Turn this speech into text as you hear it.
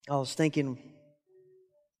I was thinking,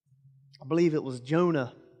 I believe it was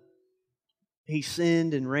Jonah. He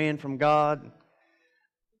sinned and ran from God.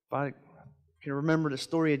 If I can remember the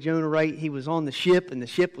story of Jonah right, he was on the ship, and the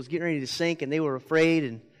ship was getting ready to sink, and they were afraid,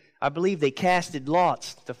 and I believe they casted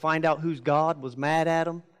lots to find out whose God was mad at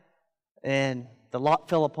them, and the lot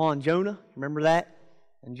fell upon Jonah. Remember that?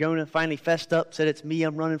 And Jonah finally fessed up, said, "It's me,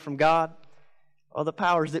 I'm running from God." Well, the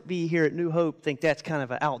powers that be here at New Hope think that's kind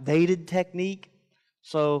of an outdated technique.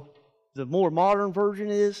 So the more modern version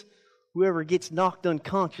is, whoever gets knocked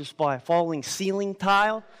unconscious by a falling ceiling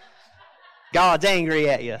tile, God's angry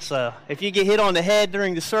at you. So if you get hit on the head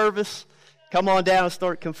during the service, come on down and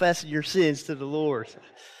start confessing your sins to the Lord.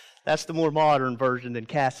 That's the more modern version than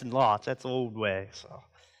casting lots. That's the old way. So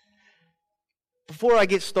before I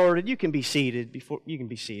get started, you can be seated.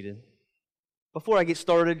 Before I get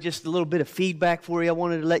started, just a little bit of feedback for you. I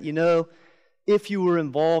wanted to let you know, if you were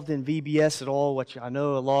involved in VBS at all, which I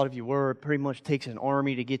know a lot of you were, it pretty much takes an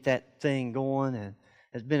army to get that thing going, and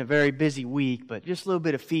it's been a very busy week, but just a little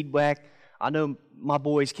bit of feedback. I know my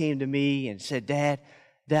boys came to me and said, "Dad,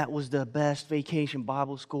 that was the best vacation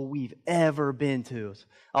Bible school we've ever been to."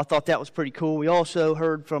 I thought that was pretty cool. We also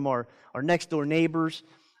heard from our next door neighbors.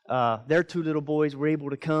 Their two little boys were able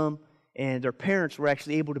to come, and their parents were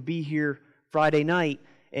actually able to be here Friday night,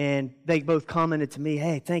 and they both commented to me,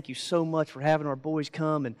 "Hey, thank you so much for having our boys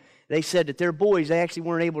come." And they said that their boys, they actually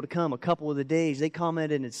weren't able to come a couple of the days. They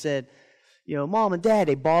commented and said, "Mom and Dad,"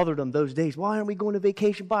 they bothered them those days, "Why aren't we going to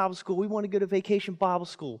vacation Bible school? We want to go to vacation Bible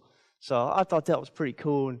school." So I thought that was pretty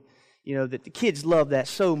cool, and that the kids love that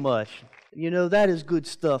so much. That is good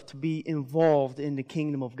stuff, to be involved in the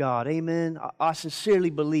kingdom of God. Amen. I sincerely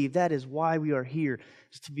believe that is why we are here,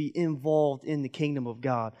 is to be involved in the kingdom of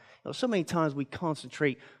God. So many times we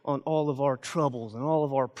concentrate on all of our troubles and all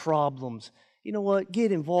of our problems. You know what?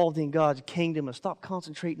 Get involved in God's kingdom and stop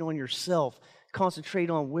concentrating on yourself. Concentrate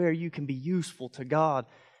on where you can be useful to God.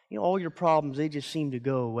 All your problems, they just seem to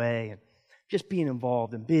go away. And just being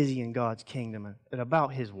involved and busy in God's kingdom and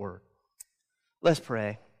about His Word. Let's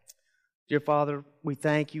pray. Dear Father, we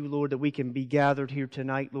thank you, Lord, that we can be gathered here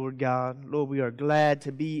tonight, Lord God. Lord, we are glad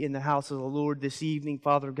to be in the house of the Lord this evening,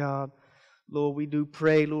 Father God. Lord, we do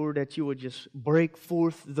pray, Lord, that you would just break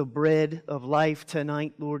forth the bread of life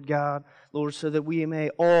tonight, Lord God. Lord, so that we may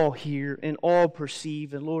all hear and all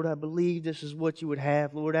perceive. And Lord, I believe this is what you would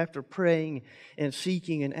have. Lord, after praying and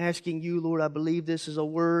seeking and asking you, Lord, I believe this is a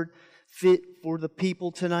word fit for the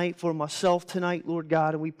people tonight, for myself tonight, Lord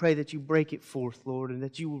God. And we pray that you break it forth, Lord, and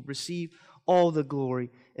that you will receive all the glory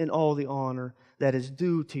and all the honor that is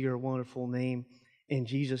due to your wonderful name. In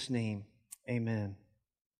Jesus' name, amen.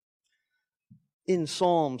 In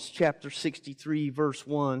Psalms chapter 63, verse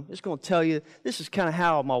 1, I'm just going to tell you, this is kind of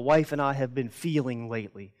how my wife and I have been feeling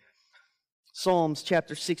lately. Psalms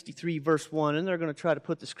chapter 63, verse 1, and they're going to try to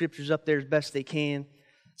put the scriptures up there as best they can.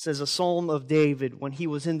 It says, a psalm of David when he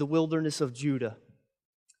was in the wilderness of Judah.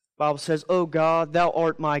 The Bible says, "O God, thou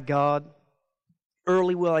art my God.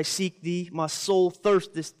 Early will I seek thee. My soul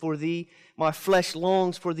thirsteth for thee. My flesh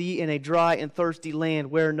longs for thee in a dry and thirsty land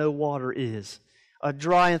where no water is." A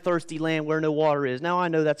dry and thirsty land where no water is. Now, I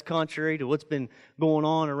know that's contrary to what's been going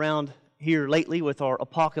on around here lately with our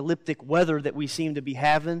apocalyptic weather that we seem to be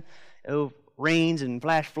having. Rains and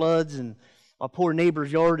flash floods, and my poor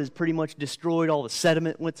neighbor's yard is pretty much destroyed. All the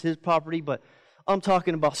sediment went to his property, but I'm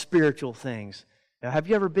talking about spiritual things. Now, have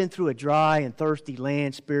you ever been through a dry and thirsty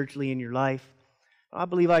land spiritually in your life? I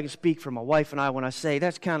believe I can speak for my wife and I when I say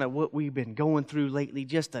that's kind of what we've been going through lately,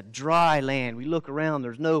 just a dry land. We look around,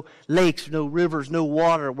 there's no lakes, no rivers, no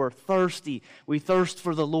water. We're thirsty. We thirst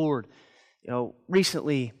for the Lord.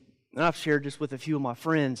 Recently, and I've shared this with a few of my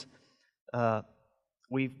friends,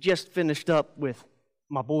 we've just finished up with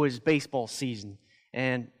my boys' baseball season,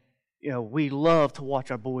 and we love to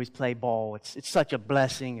watch our boys play ball. It's such a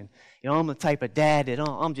blessing, and I'm the type of dad that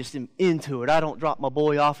I'm just into it. I don't drop my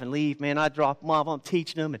boy off and leave, man. I drop him off. I'm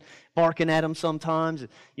teaching him and barking at him sometimes.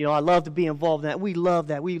 I love to be involved in that. We love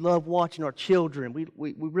that. We love watching our children.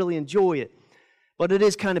 We really enjoy it. But it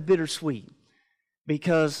is kind of bittersweet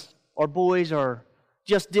because our boys are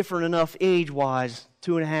just different enough age-wise,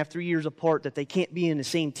 2.5, 3 years apart, that they can't be in the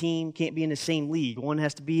same team, can't be in the same league. One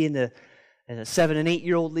has to be in the 7 and 8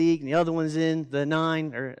 year old league, and the other one's in the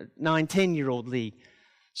 9, 10 year old league.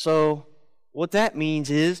 So what that means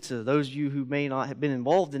is, to those of you who may not have been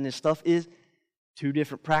involved in this stuff, is 2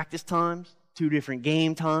 different practice times, 2 different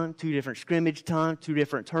game times, 2 different scrimmage times, 2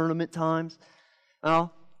 different tournament times.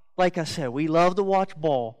 Now, like I said, we love to watch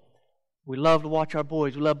ball. We love to watch our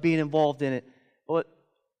boys. We love being involved in it. But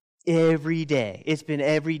every day, it's been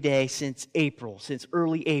every day since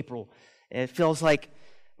early April. And it feels like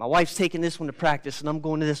my wife's taking this one to practice and I'm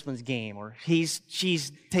going to this one's game. Or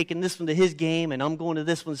she's taking this one to his game and I'm going to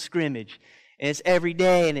this one's scrimmage. And it's every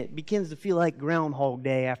day, and it begins to feel like Groundhog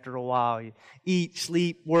Day after a while. You eat,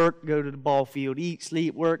 sleep, work, go to the ball field. Eat,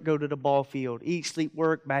 sleep, work, go to the ball field. Eat, sleep,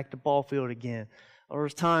 work, back to ball field again. Or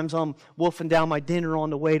there's times I'm wolfing down my dinner on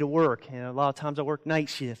the way to work. A lot of times I work night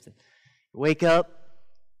shift. You wake up,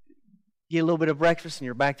 get a little bit of breakfast, and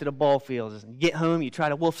you're back to the ball field. You get home, you try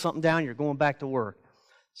to wolf something down, you're going back to work.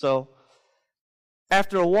 So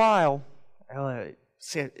after a while,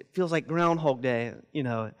 it feels like Groundhog Day.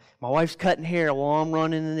 My wife's cutting hair while I'm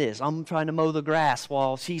running in this. I'm trying to mow the grass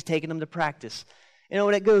while she's taking them to practice.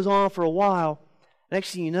 That goes on for a while.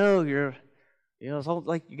 Next thing you know, it's all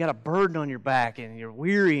like you got a burden on your back, and you're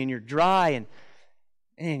weary, and you're dry,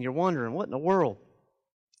 and you're wondering, what in the world?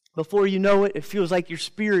 Before you know it, it feels like your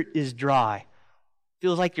spirit is dry. It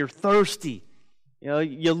feels like you're thirsty.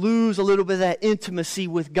 You lose a little bit of that intimacy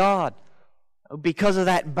with God because of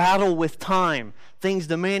that battle with time. Things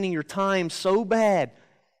demanding your time so bad.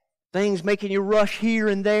 Things making you rush here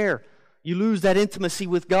and there. You lose that intimacy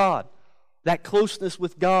with God, that closeness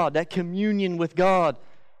with God, that communion with God,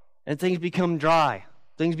 and things become dry.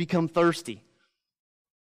 Things become thirsty.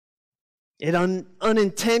 It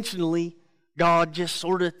unintentionally, God just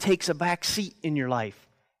sort of takes a back seat in your life.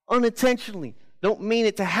 Unintentionally. Don't mean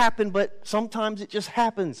it to happen, but sometimes it just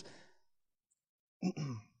happens.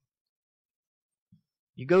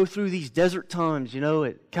 You go through these desert times,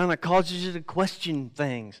 it kind of causes you to question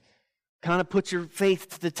things. Kind of puts your faith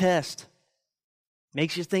to the test.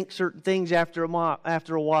 Makes you think certain things after a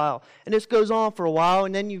while. And this goes on for a while,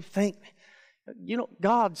 and then you think,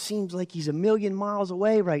 God seems like He's a million miles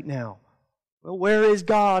away right now. Well, where is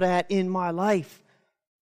God at in my life?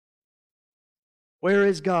 Where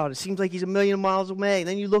is God? It seems like He's a million miles away.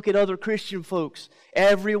 Then you look at other Christian folks.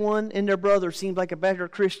 Everyone and their brother seems like a better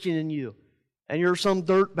Christian than you. And you're some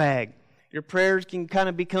dirtbag. Your prayers can kind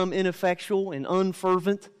of become ineffectual and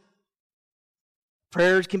unfervent.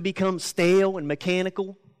 Prayers can become stale and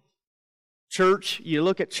mechanical. You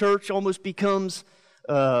look at church, almost becomes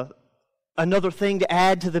another thing to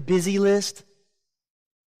add to the busy list.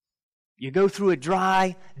 You go through a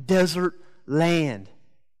dry desert land.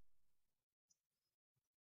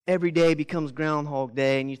 Every day becomes Groundhog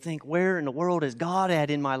Day, and you think, where in the world is God at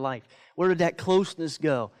in my life? Where did that closeness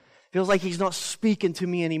go? Feels like He's not speaking to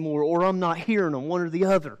me anymore, or I'm not hearing Him, one or the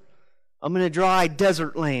other. I'm in a dry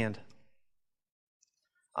desert land.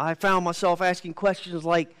 I found myself asking questions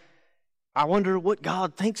like, I wonder what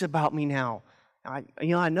God thinks about me now. I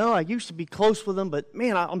know I used to be close with Him, but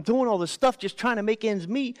man, I'm doing all this stuff just trying to make ends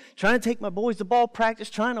meet, trying to take my boys to ball practice,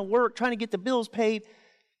 trying to work, trying to get the bills paid.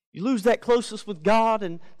 You lose that closeness with God,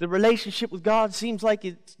 and the relationship with God seems like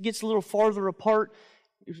it gets a little farther apart.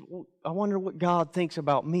 I wonder what God thinks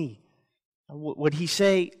about me. Would He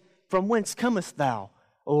say, "From whence comest thou?"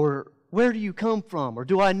 Or, "Where do you come from?" Or,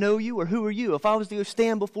 "Do I know you?" Or, "Who are you?" If I was to go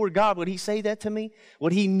stand before God, would He say that to me?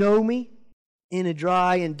 Would He know me in a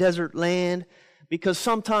dry and desert land? Because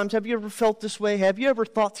sometimes, have you ever felt this way? Have you ever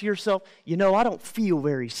thought to yourself, I don't feel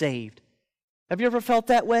very saved? Have you ever felt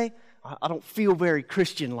that way? I don't feel very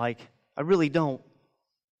Christian-like. I really don't.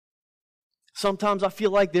 Sometimes I feel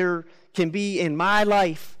like there can be in my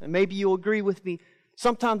life, and maybe you'll agree with me,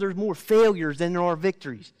 sometimes there's more failures than there are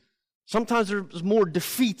victories. Sometimes there's more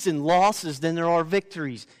defeats and losses than there are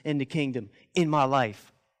victories in the kingdom in my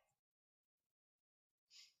life.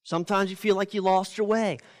 Sometimes you feel like you lost your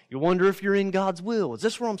way. You wonder if you're in God's will. Is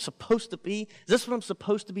this where I'm supposed to be? Is this what I'm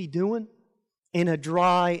supposed to be doing? In a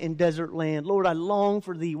dry and desert land. Lord, I long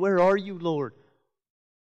for Thee. Where are You, Lord?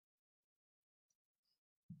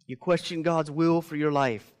 You question God's will for your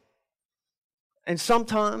life. And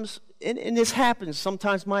sometimes, and this happens,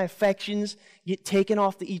 sometimes my affections get taken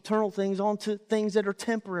off the eternal things onto things that are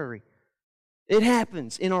temporary. It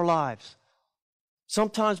happens in our lives.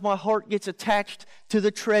 Sometimes my heart gets attached to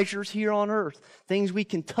the treasures here on earth, things we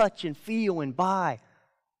can touch and feel and buy,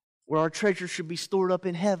 where our treasures should be stored up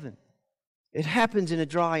in heaven. It happens in a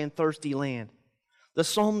dry and thirsty land. The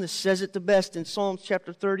psalmist says it the best in Psalms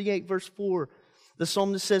chapter 38, verse 4. The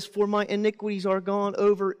psalmist says, "For my iniquities are gone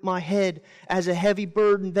over my head as a heavy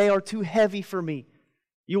burden. They are too heavy for me."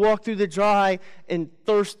 You walk through the dry and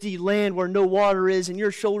thirsty land where no water is, and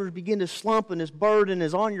your shoulders begin to slump, and this burden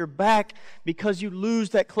is on your back because you lose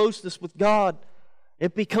that closeness with God.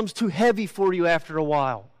 It becomes too heavy for you after a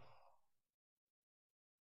while.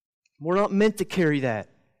 We're not meant to carry that.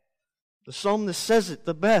 The psalmist says it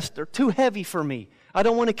the best. They're too heavy for me. I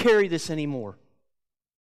don't want to carry this anymore.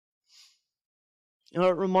 It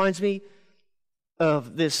reminds me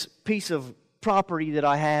of this piece of property that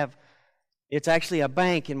I have It's actually a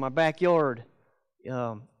bank in my backyard.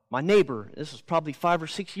 My neighbor, this was probably 5 or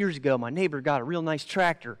 6 years ago, my neighbor got a real nice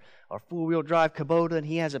tractor, a four-wheel drive Kubota, and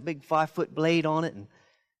he has a big 5-foot blade on it. And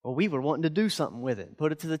well, we were wanting to do something with it and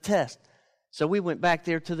put it to the test. So we went back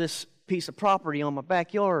there to this piece of property on my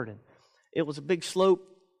backyard, and it was a big slope,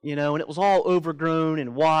 and it was all overgrown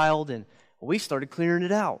and wild, and we started clearing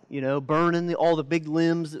it out, burning all the big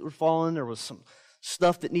limbs that were falling. There was some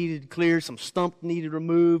stuff that needed cleared, some stump needed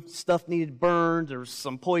removed, stuff needed burned. There was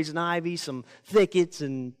some poison ivy, some thickets,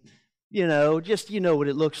 and, just what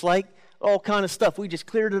it looks like. All kind of stuff. We just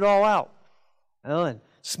cleared it all out. And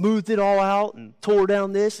smoothed it all out and tore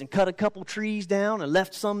down this and cut a couple trees down and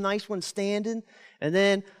left some nice ones standing. And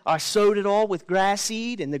then I sowed it all with grass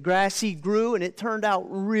seed, and the grass seed grew, and it turned out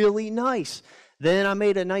really nice. Then I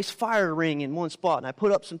made a nice fire ring in one spot, and I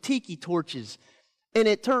put up some tiki torches. And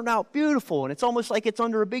it turned out beautiful, and it's almost like it's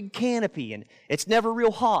under a big canopy, and it's never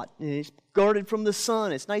real hot, and it's guarded from the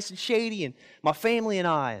sun. It's nice and shady, and my family and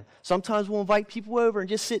I, sometimes we'll invite people over and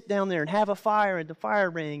just sit down there and have a fire at the fire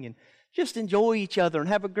ring and just enjoy each other and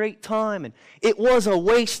have a great time. And it was a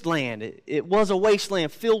wasteland. It was a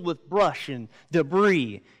wasteland filled with brush and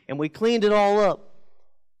debris, and we cleaned it all up.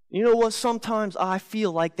 You know what? Sometimes I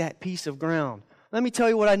feel like that piece of ground. Let me tell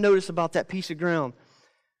you what I noticed about that piece of ground.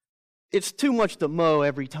 It's too much to mow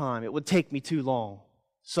every time. It would take me too long.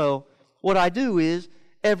 So what I do is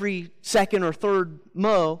every second or third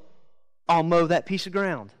mow, I'll mow that piece of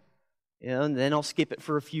ground. And then I'll skip it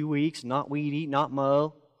for a few weeks, not weed eat, not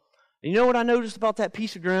mow. And you know what I noticed about that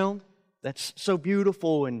piece of ground that's so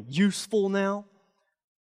beautiful and useful now?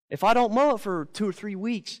 If I don't mow it for 2 or 3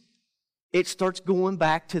 weeks, it starts going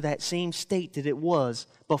back to that same state that it was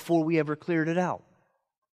before we ever cleared it out.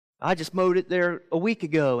 I just mowed it there a week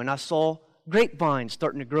ago, and I saw grapevines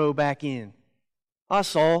starting to grow back in. I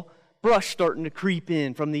saw brush starting to creep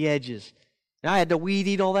in from the edges. And I had to weed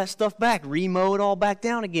eat all that stuff back, remow it all back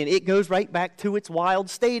down again. It goes right back to its wild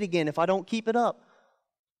state again if I don't keep it up.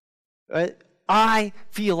 I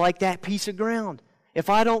feel like that piece of ground.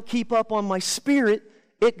 If I don't keep up on my spirit,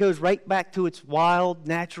 it goes right back to its wild,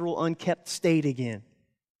 natural, unkept state again.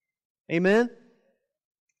 Amen?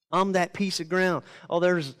 I'm that piece of ground. Oh,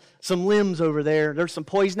 there's some limbs over there. There's some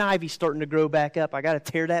poison ivy starting to grow back up. I got to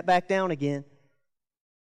tear that back down again.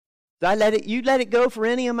 You let it go for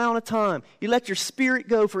any amount of time. You let your spirit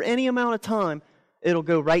go for any amount of time, it'll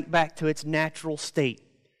go right back to its natural state.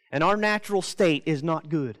 And our natural state is not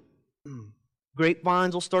good.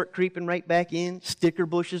 Grapevines will start creeping right back in. Sticker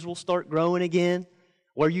bushes will start growing again.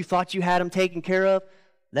 Where you thought you had them taken care of,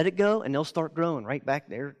 let it go, and they'll start growing right back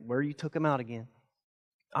there where you took them out again.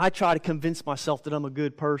 I try to convince myself that I'm a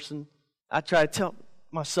good person. I try to tell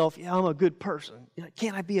myself, I'm a good person.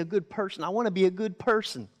 Can't I be a good person? I want to be a good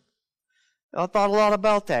person. I thought a lot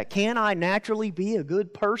about that. Can I naturally be a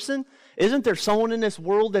good person? Isn't there someone in this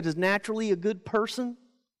world that is naturally a good person?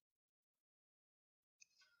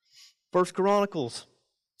 1 Chronicles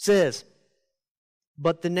says,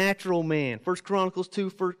 but the natural man, 1 Corinthians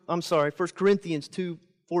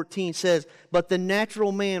 2:14 says, but the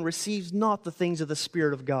natural man receives not the things of the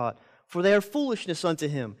Spirit of God, for they are foolishness unto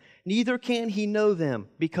him. Neither can he know them,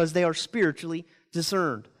 because they are spiritually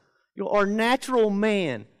discerned. Our natural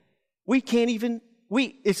man,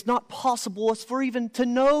 it's not possible for even to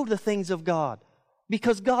know the things of God,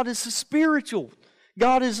 because God is spiritual.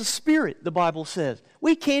 God is a spirit, the Bible says.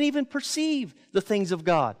 We can't even perceive the things of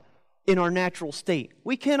God in our natural state.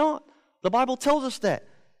 We cannot. The Bible tells us that.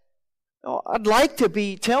 I'd like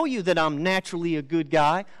to tell you that I'm naturally a good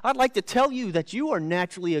guy. I'd like to tell you that you are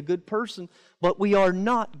naturally a good person, but we are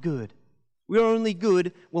not good. We are only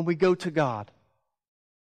good when we go to God.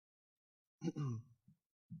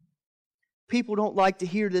 People don't like to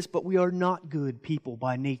hear this, but we are not good people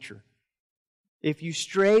by nature. If you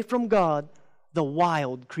stray from God, the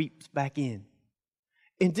wild creeps back in.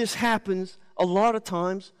 And this happens a lot of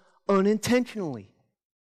times unintentionally.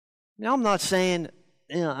 Now, I'm not saying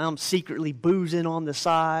I'm secretly boozing on the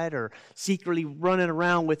side or secretly running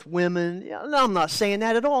around with women. No, I'm not saying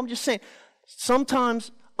that at all. I'm just saying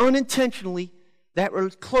sometimes unintentionally that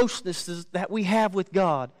closeness that we have with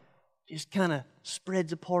God just kind of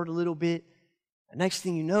spreads apart a little bit. The next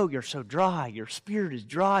thing you know, you're so dry. Your spirit is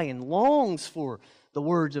dry and longs for the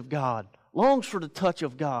words of God, longs for the touch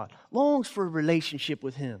of God, longs for a relationship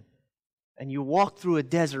with Him. And you walk through a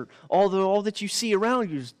desert, although all that you see around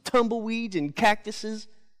you is tumbleweeds and cactuses,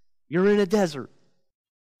 you're in a desert.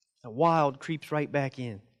 The wild creeps right back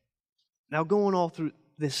in. Now, going all through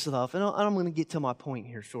this stuff, and I'm going to get to my point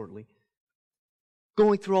here shortly.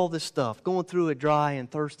 Going through all this stuff, going through a dry and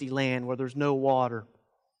thirsty land where there's no water,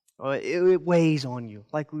 It weighs on you,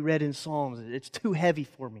 like we read in Psalms. It's too heavy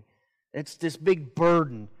for me. It's this big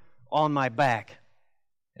burden on my back.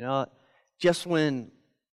 Just when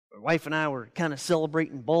my wife and I were kind of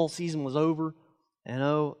celebrating ball season was over,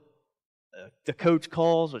 the coach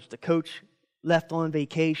calls, which the coach left on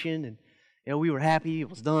vacation, and we were happy it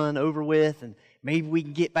was done, over with, and maybe we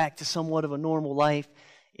can get back to somewhat of a normal life.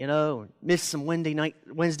 Missed some Wednesday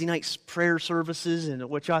night prayer services, and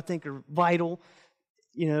which I think are vital.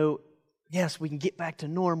 Yes, we can get back to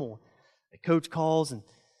normal. The coach calls and,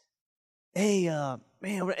 hey,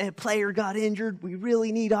 man, a player got injured. We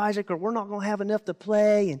really need Isaac, or we're not going to have enough to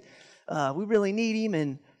play, and we really need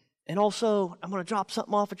him. And also, I'm going to drop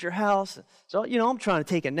something off at your house. So, I'm trying to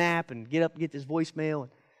take a nap and get up and get this voicemail.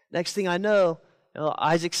 And next thing I know,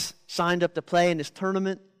 Isaac's signed up to play in this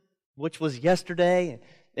tournament, which was yesterday.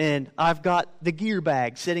 And I've got the gear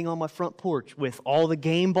bag sitting on my front porch with all the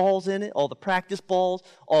game balls in it, all the practice balls,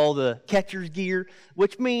 all the catcher's gear,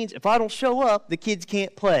 which means if I don't show up, the kids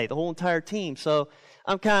can't play, the whole entire team. So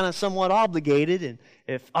I'm kind of somewhat obligated, and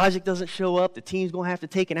if Isaac doesn't show up, the team's going to have to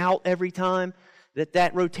take an out every time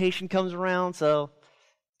that rotation comes around. So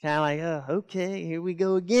kind of like, okay, here we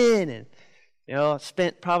go again. And, I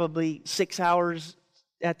spent probably 6 hours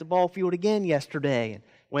at the ball field again yesterday, and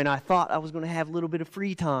when I thought I was going to have a little bit of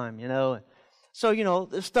free time, So,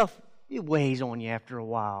 this stuff, it weighs on you after a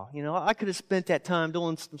while. I could have spent that time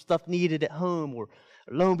doing some stuff needed at home, or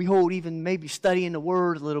lo and behold, even maybe studying the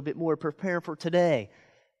Word a little bit more, preparing for today.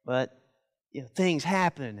 But, things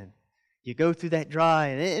happen, and you go through that dry,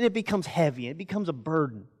 and it becomes heavy, and it becomes a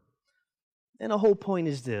burden. And the whole point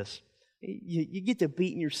is this. You get to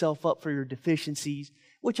beating yourself up for your deficiencies,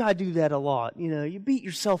 which I do that a lot. You beat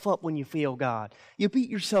yourself up when you fail God. You beat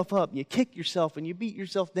yourself up, you kick yourself, and you beat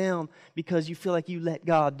yourself down because you feel like you let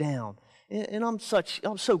God down. And I'm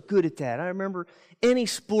so good at that. I remember any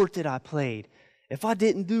sport that I played, if I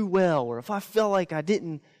didn't do well, or if I felt like I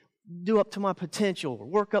didn't do up to my potential, or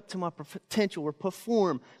work up to my potential, or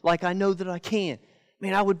perform like I know that I can,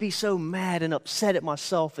 man, I would be so mad and upset at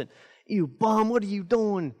myself, and, you bum, what are you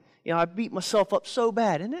doing? I beat myself up so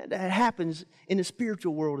bad. And that happens in the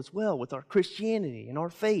spiritual world as well with our Christianity and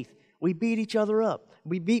our faith. We beat each other up.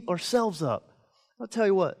 We beat ourselves up. I'll tell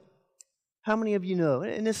you what. How many of you know,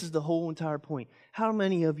 and this is the whole entire point, how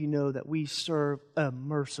many of you know that we serve a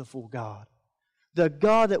merciful God? The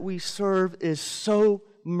God that we serve is so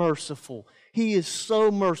merciful. He is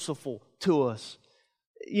so merciful to us.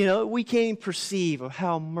 We can't even perceive of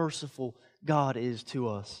how merciful God is to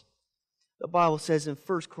us. The Bible says in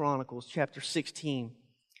 1 Chronicles chapter 16,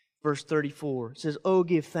 verse 34, it says, "Oh,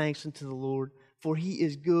 give thanks unto the Lord, for He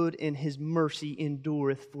is good, and His mercy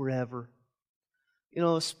endureth forever."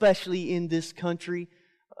 Especially in this country,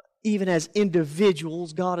 even as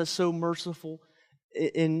individuals, God is so merciful.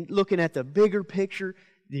 In looking at the bigger picture,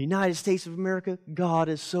 the United States of America, God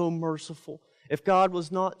is so merciful. If God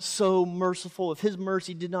was not so merciful, if His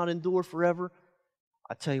mercy did not endure forever,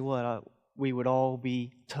 I tell you what, we would all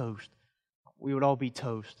be toast. We would all be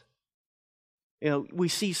toast. We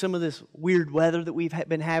see some of this weird weather that we've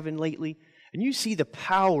been having lately, and you see the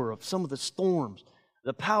power of some of the storms,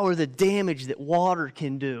 the power of the damage that water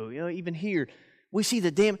can do. Even here, we see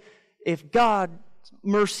the damage. If God's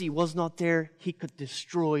mercy was not there, He could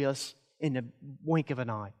destroy us in the wink of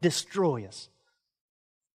an eye. Destroy us.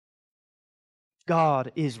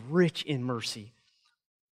 God is rich in mercy.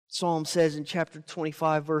 Psalm says in chapter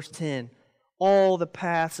 25, verse 10, "All the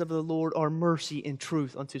paths of the Lord are mercy and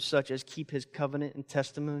truth unto such as keep His covenant and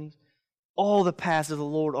testimonies." All the paths of the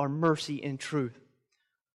Lord are mercy and truth.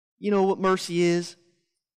 You know what mercy is?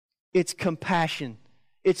 It's compassion.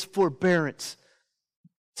 It's forbearance,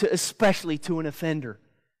 especially to an offender.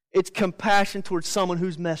 It's compassion towards someone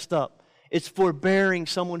who's messed up. It's forbearing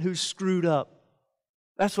someone who's screwed up.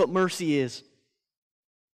 That's what mercy is.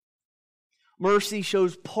 Mercy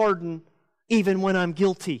shows pardon even when I'm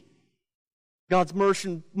guilty. God's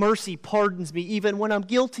mercy pardons me even when I'm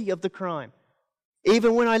guilty of the crime.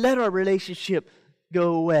 Even when I let our relationship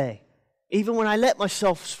go away. Even when I let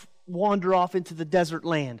myself wander off into the desert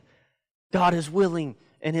land. God is willing,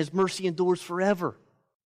 and His mercy endures forever.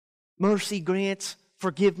 Mercy grants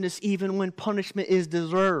forgiveness even when punishment is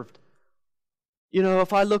deserved.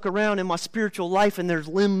 If I look around in my spiritual life and there's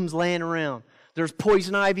limbs laying around, there's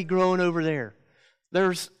poison ivy growing over there,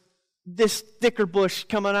 there's this thicker bush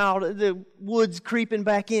coming out, the woods creeping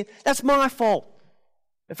back in, that's my fault.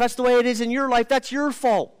 If that's the way it is in your life, that's your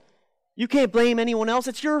fault. You can't blame anyone else,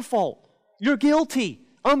 it's your fault. You're guilty.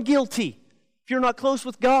 I'm guilty. If you're not close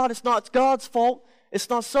with God, it's not God's fault. It's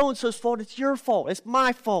not so-and-so's fault, it's your fault. It's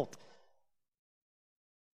my fault.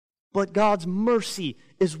 But God's mercy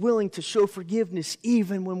is willing to show forgiveness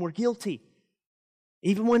even when we're guilty,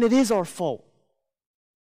 even when it is our fault.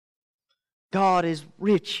 God is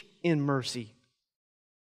rich in mercy.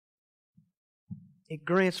 It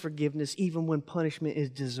grants forgiveness even when punishment is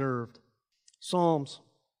deserved. Psalms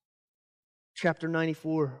chapter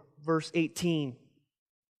 94, verse 18.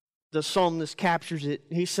 The psalmist captures it.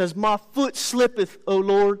 He says, "My foot slippeth, O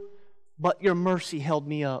Lord, but your mercy held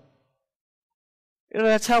me up." You know,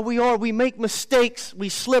 that's how we are. We make mistakes. We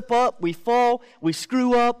slip up. We fall. We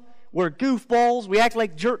screw up. We're goofballs. We act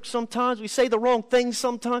like jerks sometimes. We say the wrong things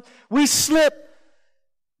sometimes. We slip.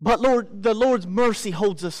 But the Lord's mercy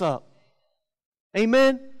holds us up.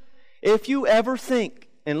 Amen? If you ever think,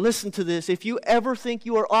 and listen to this, if you ever think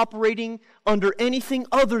you are operating under anything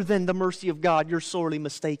other than the mercy of God, you're sorely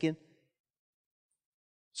mistaken.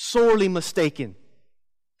 Sorely mistaken.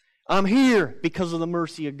 I'm here because of the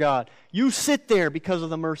mercy of God. You sit there because of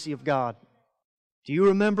the mercy of God. Do you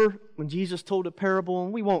remember when Jesus told a parable,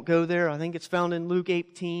 and we won't go there, I think it's found in Luke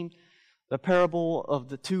 18, the parable of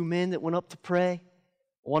the two men that went up to pray.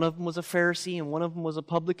 One of them was a Pharisee and one of them was a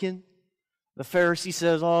publican. The Pharisee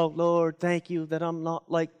says, "Oh, Lord, thank you that I'm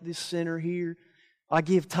not like this sinner here. I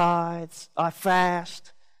give tithes. I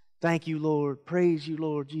fast. Thank you, Lord. Praise you,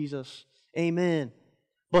 Lord Jesus. Amen."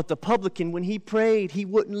 But the publican, when he prayed, he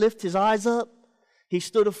wouldn't lift his eyes up. He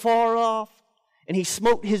stood afar off, and he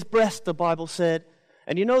smote his breast, the Bible said.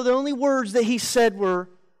 And you know, the only words that he said were,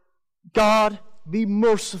 "God, be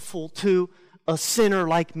merciful to a sinner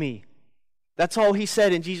like me." That's all he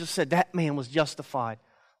said, and Jesus said that man was justified.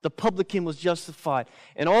 The publican was justified.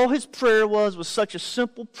 And all his prayer was such a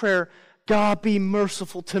simple prayer, "God, be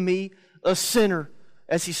merciful to me, a sinner,"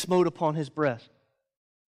 as he smote upon his breast.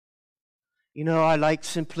 You know, I like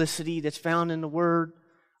simplicity that's found in the Word.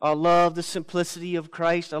 I love the simplicity of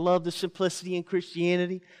Christ. I love the simplicity in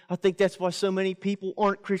Christianity. I think that's why so many people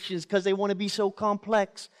aren't Christians, because they want to be so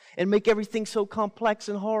complex and make everything so complex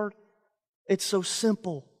and hard. It's so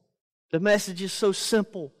simple. The message is so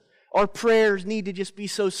simple. Our prayers need to just be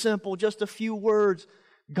so simple, just a few words.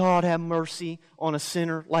 God, have mercy on a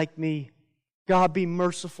sinner like me. God, be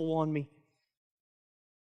merciful on me.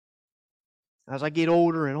 As I get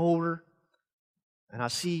older and older, and I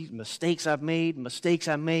see mistakes I've made, mistakes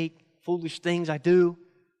I make, foolish things I do,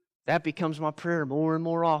 that becomes my prayer more and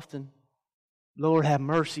more often. Lord, have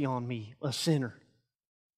mercy on me, a sinner.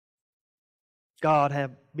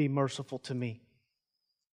 God, be merciful to me.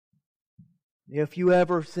 If you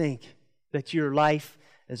ever think that your life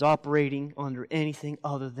is operating under anything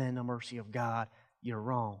other than the mercy of God, you're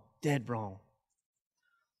wrong, dead wrong.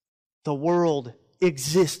 The world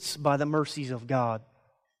exists by the mercies of God.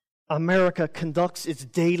 America conducts its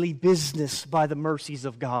daily business by the mercies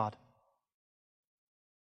of God.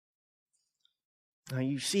 Now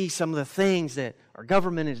you see some of the things that our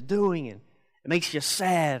government is doing, and it makes you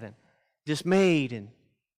sad and dismayed. And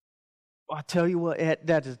I tell you what,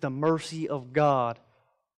 that is the mercy of God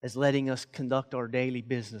is letting us conduct our daily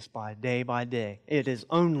business by day. It is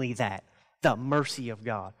only that, the mercy of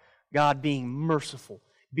God. God being merciful,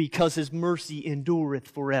 because His mercy endureth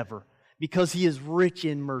forever. Because He is rich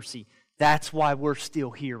in mercy. That's why we're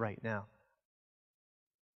still here right now.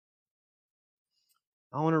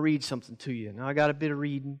 I want to read something to you. Now I got a bit of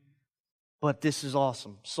reading, but this is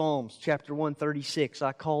awesome. Psalms chapter 136,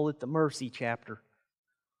 I call it the mercy chapter.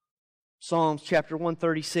 Psalms chapter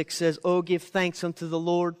 136 says, "Oh, give thanks unto the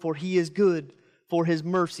Lord, for He is good, for His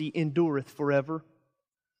mercy endureth forever.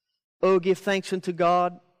 Oh, give thanks unto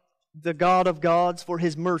God, the God of gods, for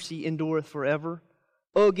His mercy endureth forever.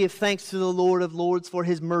 Oh, give thanks to the Lord of lords, for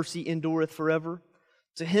His mercy endureth forever.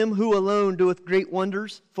 To Him who alone doeth great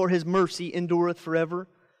wonders, for His mercy endureth forever.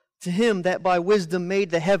 To Him that by wisdom made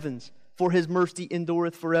the heavens, for His mercy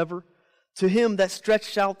endureth forever. To Him that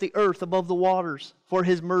stretched out the earth above the waters, for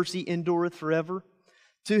His mercy endureth forever.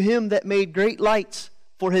 To Him that made great lights,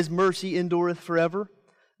 for His mercy endureth forever.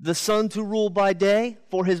 The sun to rule by day,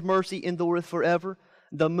 for His mercy endureth forever.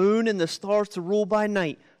 The moon and the stars to rule by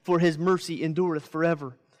night, for His mercy endureth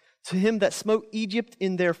forever. To Him that smote Egypt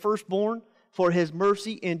in their firstborn, for His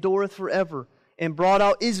mercy endureth forever. And brought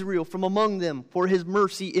out Israel from among them, for His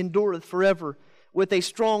mercy endureth forever. With a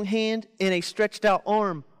strong hand and a stretched out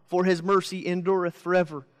arm, for His mercy endureth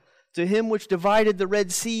forever. To Him which divided the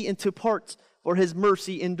Red Sea into parts, for His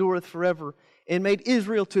mercy endureth forever. And made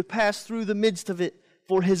Israel to pass through the midst of it,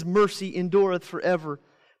 for His mercy endureth forever.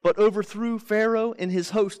 But overthrew Pharaoh and his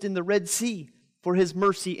host in the Red Sea, for His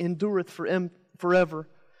mercy endureth forever.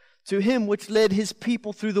 To Him which led His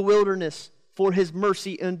people through the wilderness, for His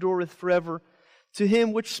mercy endureth forever. To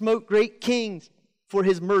Him which smote great kings, for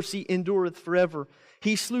His mercy endureth forever.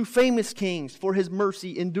 He slew famous kings, for His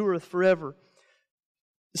mercy endureth forever.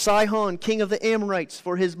 Sihon, king of the Amorites,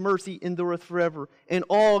 for His mercy endureth forever. And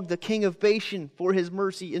Og, the king of Bashan, for His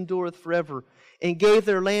mercy endureth forever. And gave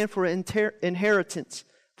their land for inheritance,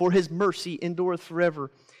 for His mercy endureth forever.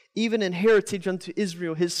 Even an heritage unto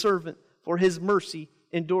Israel, His servant, for His mercy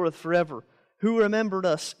endureth forever. Who remembered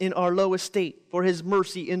us in our low estate, for His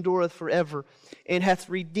mercy endureth forever. And hath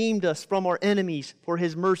redeemed us from our enemies, for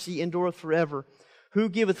His mercy endureth forever. Who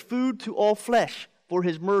giveth food to all flesh, for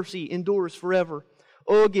His mercy endureth forever.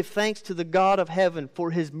 Oh, give thanks to the God of heaven,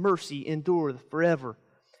 for His mercy endureth forever.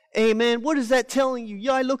 Amen. What is that telling you?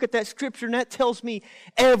 Yeah, I look at that scripture and that tells me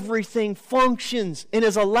everything functions and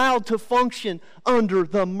is allowed to function under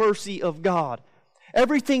the mercy of God.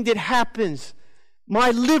 Everything that happens,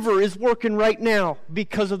 my liver is working right now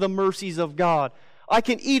because of the mercies of God. I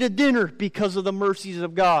can eat a dinner because of the mercies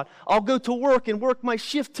of God. I'll go to work and work my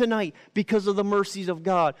shift tonight because of the mercies of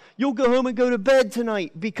God. You'll go home and go to bed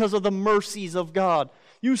tonight because of the mercies of God.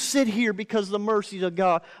 You sit here because of the mercies of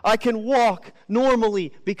God. I can walk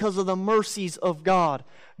normally because of the mercies of God.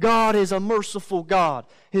 God is a merciful God.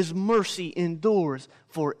 His mercy endures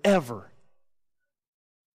forever.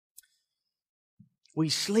 We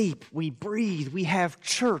sleep, we breathe, we have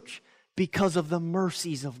church because of the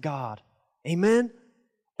mercies of God. Amen?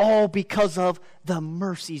 All because of the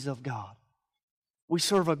mercies of God. We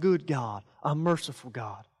serve a good God, a merciful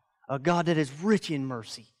God, a God that is rich in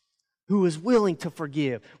mercy, who is willing to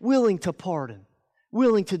forgive, willing to pardon,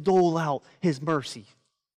 willing to dole out His mercy.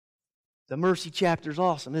 The mercy chapter is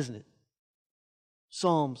awesome, isn't it?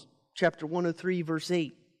 Psalms chapter 103, verse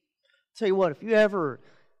 8. Tell you what, if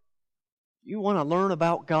you want to learn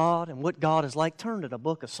about God and what God is like, turn to the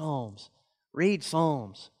book of Psalms. Read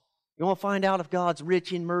Psalms. You want to find out if God's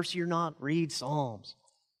rich in mercy or not? Read Psalms.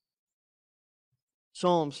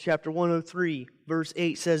 Psalms chapter 103, verse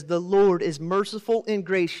 8 says, "The Lord is merciful and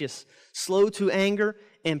gracious, slow to anger,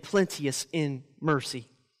 and plenteous in mercy."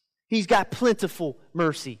 He's got plentiful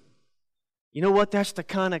mercy. You know what? That's the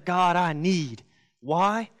kind of God I need.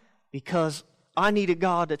 Why? Because I need a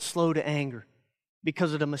God that's slow to anger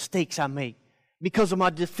because of the mistakes I make, because of my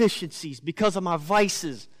deficiencies, because of my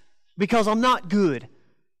vices, because I'm not good.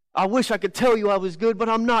 I wish I could tell you I was good, but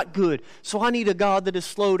I'm not good. So I need a God that is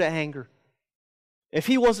slow to anger. If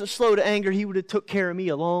He wasn't slow to anger, He would have took care of me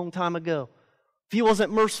a long time ago. If He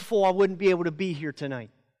wasn't merciful, I wouldn't be able to be here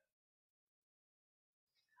tonight.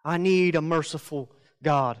 I need a merciful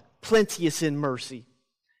God, plenteous in mercy,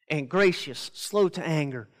 and gracious, slow to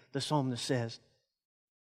anger, the psalmist says.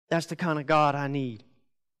 That's the kind of God I need.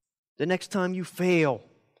 The next time you fail,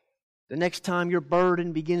 the next time your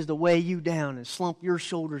burden begins to weigh you down and slump your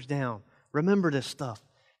shoulders down, remember this stuff.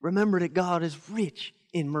 Remember that God is rich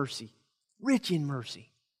in mercy. Rich in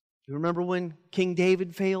mercy. You remember when King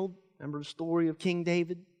David failed? Remember the story of King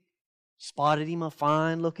David? Spotted him a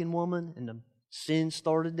fine-looking woman, and the sin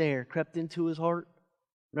started there, crept into his heart.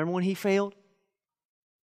 Remember when he failed?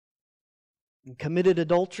 And committed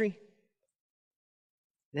adultery?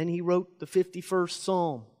 Then he wrote the 51st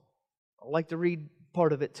Psalm. I'd like to read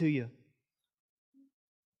part of it to you.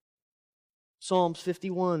 Psalms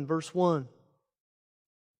 51, verse 1. It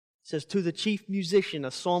says, "To the chief musician,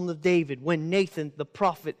 a psalm of David, when Nathan the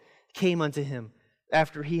prophet came unto him,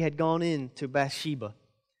 after he had gone in to Bathsheba.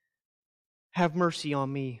 Have mercy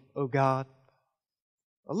on me, O God."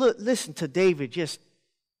 Listen to David just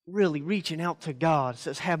really reaching out to God. It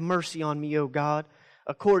says, "Have mercy on me, O God,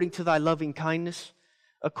 according to thy loving kindness,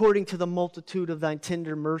 according to the multitude of thy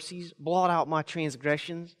tender mercies, blot out my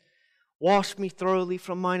transgressions. Wash me thoroughly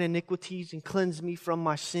from mine iniquities and cleanse me from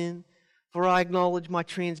my sin. For I acknowledge my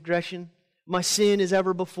transgression. My sin is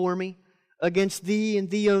ever before me. Against thee and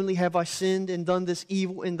thee only have I sinned and done this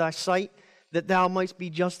evil in thy sight, that thou mightst be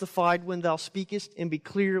justified when thou speakest and be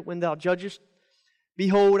clear when thou judgest.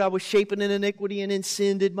 Behold, I was shapen in iniquity, and in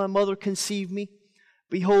sin did my mother conceive me.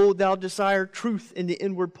 Behold, thou desire truth in the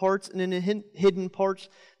inward parts, and in the hidden parts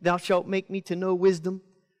thou shalt make me to know wisdom.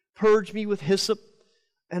 Purge me with hyssop,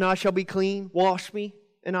 and I shall be clean. Wash me,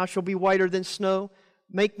 and I shall be whiter than snow.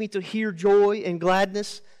 Make me to hear joy and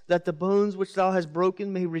gladness, that the bones which thou hast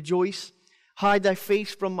broken may rejoice. Hide thy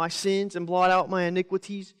face from my sins, and blot out my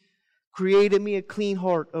iniquities. Create in me a clean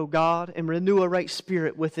heart, O God, and renew a right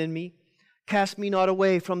spirit within me. Cast me not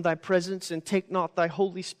away from thy presence, and take not thy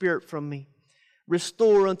Holy Spirit from me.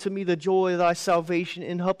 Restore unto me the joy of thy salvation,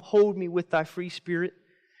 and uphold me with thy free spirit.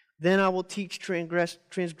 Then I will teach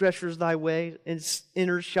transgressors thy way, and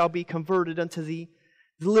sinners shall be converted unto thee.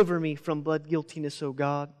 Deliver me from blood guiltiness, O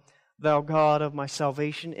God, thou God of my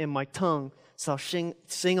salvation, and my tongue shall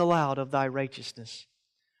sing aloud of thy righteousness."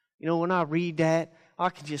 You know, when I read that, I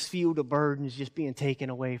can just feel the burdens just being taken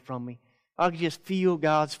away from me. I can just feel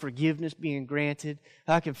God's forgiveness being granted.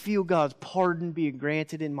 I can feel God's pardon being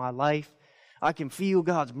granted in my life. I can feel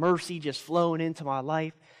God's mercy just flowing into my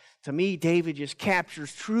life. To me, David just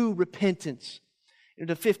captures true repentance. In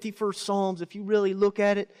the 51st Psalms, if you really look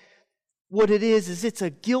at it, what it is it's a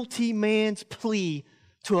guilty man's plea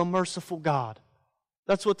to a merciful God.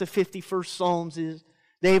 That's what the 51st Psalms is.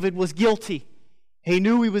 David was guilty. He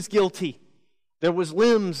knew he was guilty. There was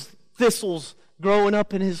limbs, thistles growing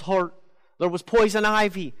up in his heart. There was poison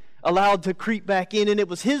ivy allowed to creep back in, and it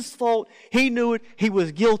was his fault. He knew it. He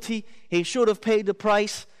was guilty. He should have paid the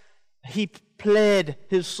price. He pled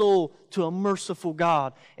his soul to a merciful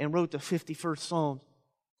God and wrote the 51st Psalm.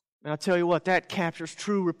 And I tell you what, that captures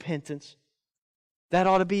true repentance. That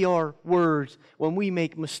ought to be our words when we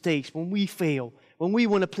make mistakes, when we fail, when we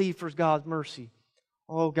want to plead for God's mercy.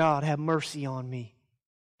 Oh God, have mercy on me.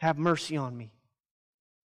 Have mercy on me.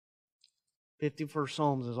 51st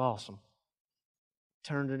Psalms is awesome.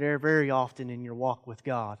 Turn to there very often in your walk with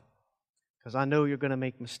God, because I know you're going to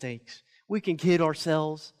make mistakes. We can kid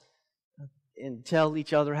ourselves and tell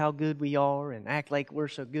each other how good we are and act like we're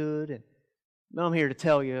so good. But I'm here to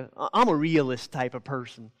tell you, I'm a realist type of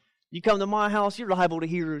person. You come to my house, you're liable to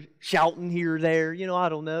hear shouting here or there. You know, I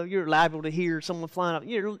don't know. You're liable to hear someone flying up.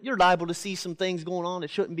 You're liable to see some things going on that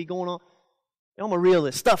shouldn't be going on. I'm a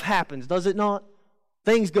realist. Stuff happens, does it not?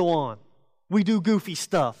 Things go on. We do goofy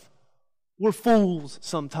stuff. We're fools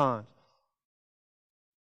sometimes.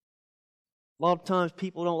 A lot of times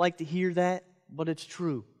people don't like to hear that, but it's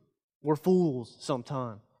true. We're fools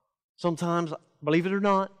sometimes. Sometimes, believe it or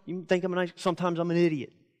not, you think sometimes I'm an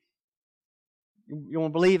idiot. You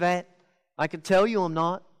want to believe that? I can tell you I'm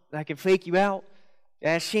not. I can fake you out.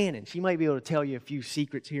 Ask Shannon. She might be able to tell you a few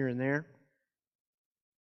secrets here and there.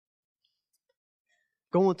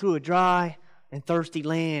 Going through a dry and thirsty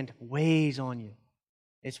land weighs on you.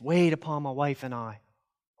 It's weighed upon my wife and I.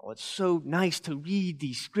 Oh, it's so nice to read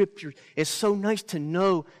these scriptures. It's so nice to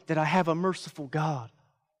know that I have a merciful God.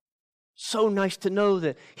 So nice to know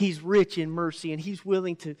that He's rich in mercy and He's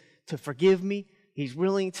willing to forgive me. He's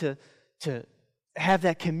willing to have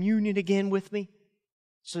that communion again with me.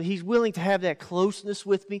 So He's willing to have that closeness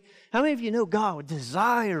with me. How many of you know God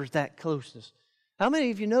desires that closeness? How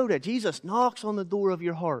many of you know that Jesus knocks on the door of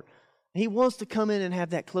your heart? He wants to come in and have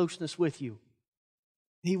that closeness with you.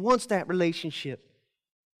 He wants that relationship.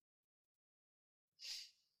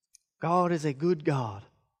 God is a good God.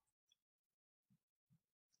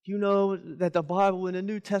 You know that the Bible, in the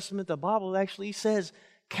New Testament, the Bible actually says,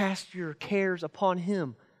 cast your cares upon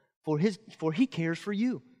Him, for He cares for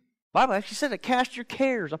you. The Bible actually said that, cast your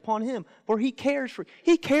cares upon Him, for He cares for you.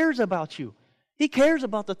 He cares about you. He cares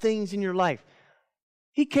about the things in your life.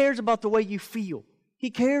 He cares about the way you feel. He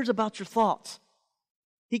cares about your thoughts.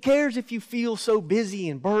 He cares if you feel so busy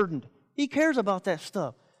and burdened. He cares about that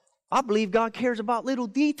stuff. I believe God cares about little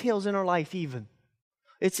details in our life even.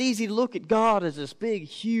 It's easy to look at God as this big,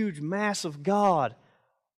 huge, massive God,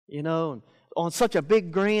 you know, on such a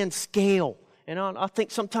big, grand scale. And I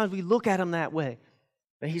think sometimes we look at Him that way.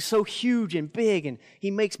 That He's so huge and big, and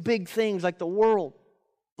He makes big things like the world.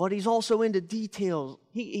 But He's also into details.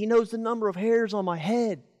 He knows the number of hairs on my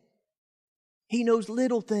head. He knows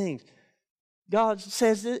little things. God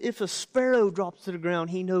says that if a sparrow drops to the ground,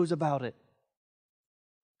 He knows about it.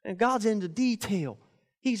 And God's into detail.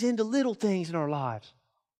 He's into little things in our lives.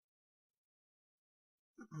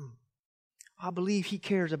 I believe He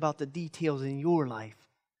cares about the details in your life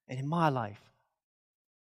and in my life.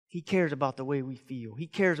 He cares about the way we feel. He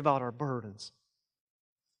cares about our burdens.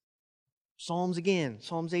 Psalms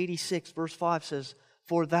 86, verse 5 says,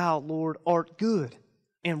 for Thou, Lord, art good,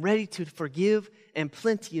 and ready to forgive, and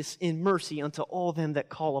plenteous in mercy unto all them that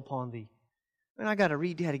call upon Thee. And I got to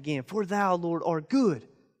read that again. For Thou, Lord, art good.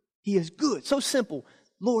 He is good. So simple.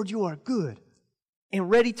 Lord, You are good,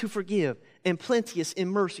 and ready to forgive, and plenteous in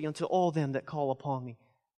mercy unto all them that call upon Thee.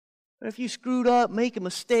 And if you screwed up, make a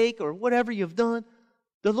mistake, or whatever you've done,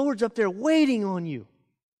 the Lord's up there waiting on you.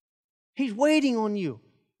 He's waiting on you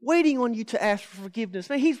to ask for forgiveness.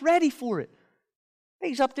 Man, He's ready for it.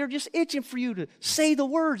 He's up there just itching for you to say the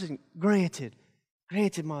words, and granted,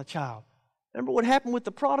 my child. Remember what happened with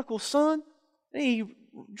the prodigal son? He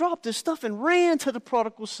dropped his stuff and ran to the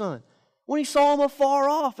prodigal son when he saw him afar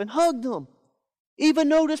off and hugged him. Even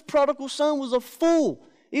though this prodigal son was a fool,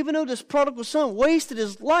 even though this prodigal son wasted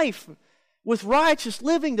his life with righteous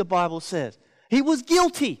living, the Bible says, he was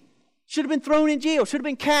guilty. Should have been thrown in jail, should have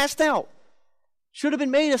been cast out, should have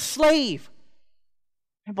been made a slave.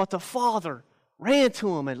 But the father ran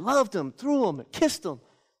to him and loved him, threw him and kissed him,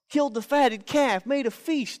 killed the fatted calf, made a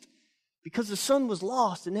feast. because the son was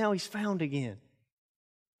lost and now he's found again.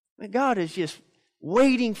 Man, God is just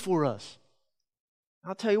waiting for us.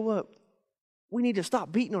 I'll tell you what, we need to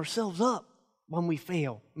stop beating ourselves up when we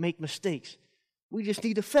fail, make mistakes. We just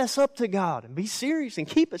need to fess up to God and be serious and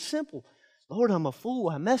keep it simple. Lord, I'm a fool.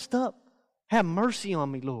 I messed up. Have mercy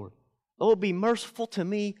on me, Lord. Lord, be merciful to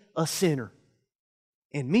me, a sinner.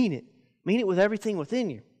 And mean it. Mean it with everything within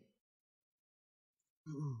you.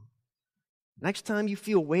 Next time you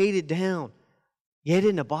feel weighted down, get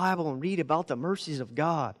in the Bible and read about the mercies of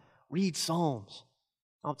God. Read Psalms.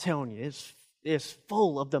 I'm telling you, it's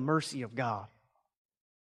full of the mercy of God.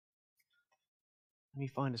 Let me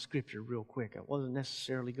find a scripture real quick. I wasn't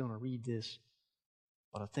necessarily going to read this,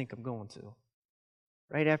 but I think I'm going to.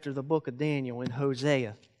 Right after the book of Daniel in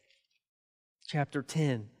Hosea, chapter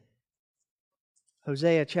 10.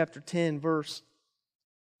 Hosea chapter 10, verse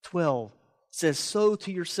 12 says, "Sow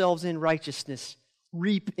to yourselves in righteousness,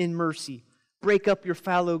 reap in mercy. Break up your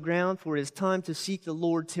fallow ground, for it is time to seek the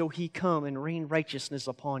Lord till He come and rain righteousness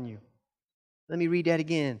upon you." Let me read that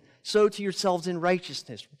again. "Sow to yourselves in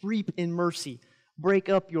righteousness, reap in mercy. Break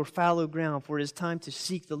up your fallow ground, for it is time to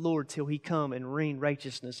seek the Lord till He come and rain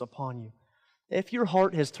righteousness upon you." If your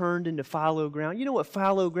heart has turned into fallow ground, you know what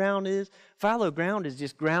fallow ground is? Fallow ground is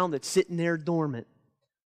just ground that's sitting there dormant.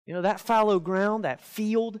 You know, that fallow ground, that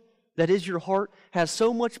field that is your heart, has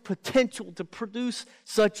so much potential to produce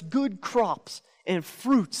such good crops and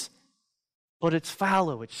fruits, but it's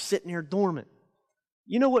fallow. It's sitting there dormant.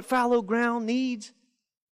 You know what fallow ground needs?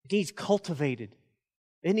 It needs cultivated.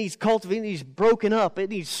 It needs cultivated. It needs broken up. It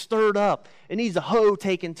needs stirred up. It needs a hoe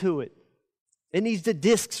taken to it. It needs the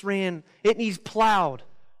discs ran. It needs plowed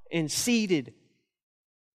and seeded.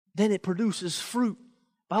 Then it produces fruit.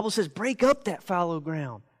 The Bible says break up that fallow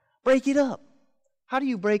ground. Break it up. How do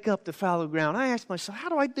you break up the fallow ground? I ask myself, how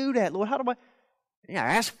do I do that, Lord? How do I? Yeah,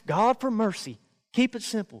 ask God for mercy. Keep it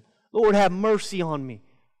simple. Lord, have mercy on me.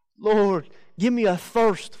 Lord, give me a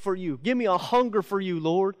thirst for you. Give me a hunger for you,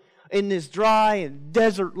 Lord. In this dry and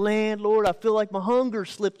desert land, Lord, I feel like my hunger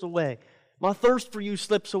slips away. My thirst for you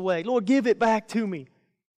slips away. Lord, give it back to me.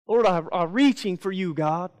 Lord, I'm reaching for you,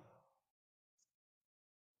 God.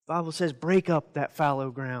 The Bible says, break up that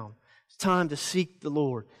fallow ground. It's time to seek the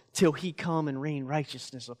Lord till He come and rain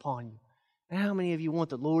righteousness upon you. And how many of you want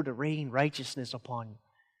the Lord to rain righteousness upon you?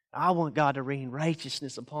 I want God to rain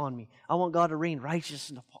righteousness upon me. I want God to rain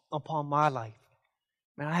righteousness upon my life.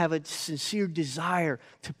 Man, I have a sincere desire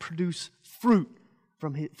to produce fruit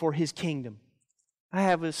for His kingdom. I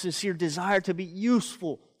have a sincere desire to be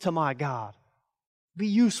useful to my God, be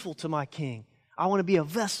useful to my King. I want to be a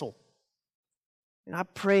vessel. And I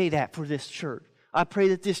pray that for this church. I pray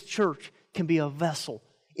that this church can be a vessel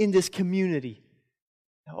in this community.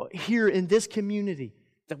 Here in this community,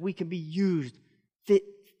 that we can be used, fit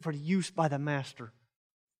for use by the Master.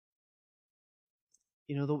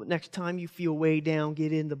 You know, the next time you feel way down,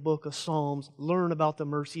 get in the book of Psalms, learn about the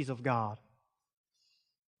mercies of God.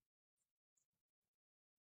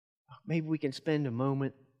 Maybe we can spend a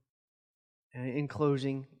moment in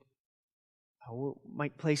closing. We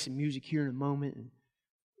might play some music here in a moment and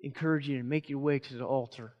encourage you to make your way to the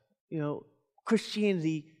altar. You know,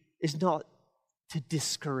 Christianity is not to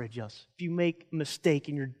discourage us. If you make a mistake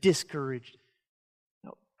and you're discouraged,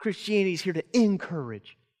 no, Christianity is here to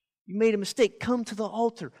encourage. You made a mistake, come to the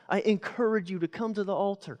altar. I encourage you to come to the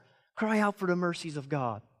altar. Cry out for the mercies of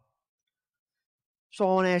God. So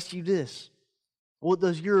I want to ask you this. What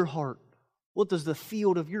does the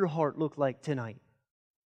field of your heart look like tonight?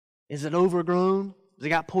 Is it overgrown? Has it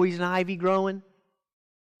got poison ivy growing?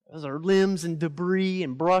 Is there limbs and debris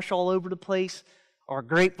and brush all over the place? Are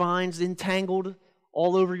grapevines entangled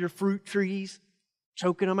all over your fruit trees,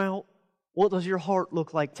 choking them out? What does your heart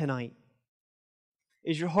look like tonight?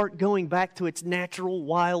 Is your heart going back to its natural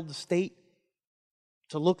wild state?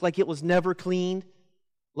 To look like it was never cleaned?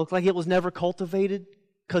 Look like it was never cultivated?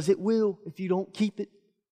 Because it will if you don't keep it.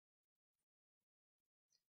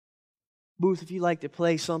 Booth, if you like to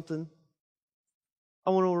play something,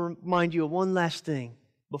 I want to remind you of one last thing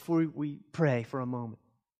before we pray for a moment.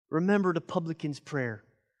 Remember the publican's prayer.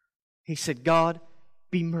 He said, God,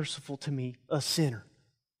 be merciful to me, a sinner.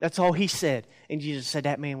 That's all he said. And Jesus said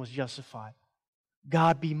that man was justified.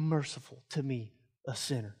 God, be merciful to me, a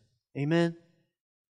sinner. Amen?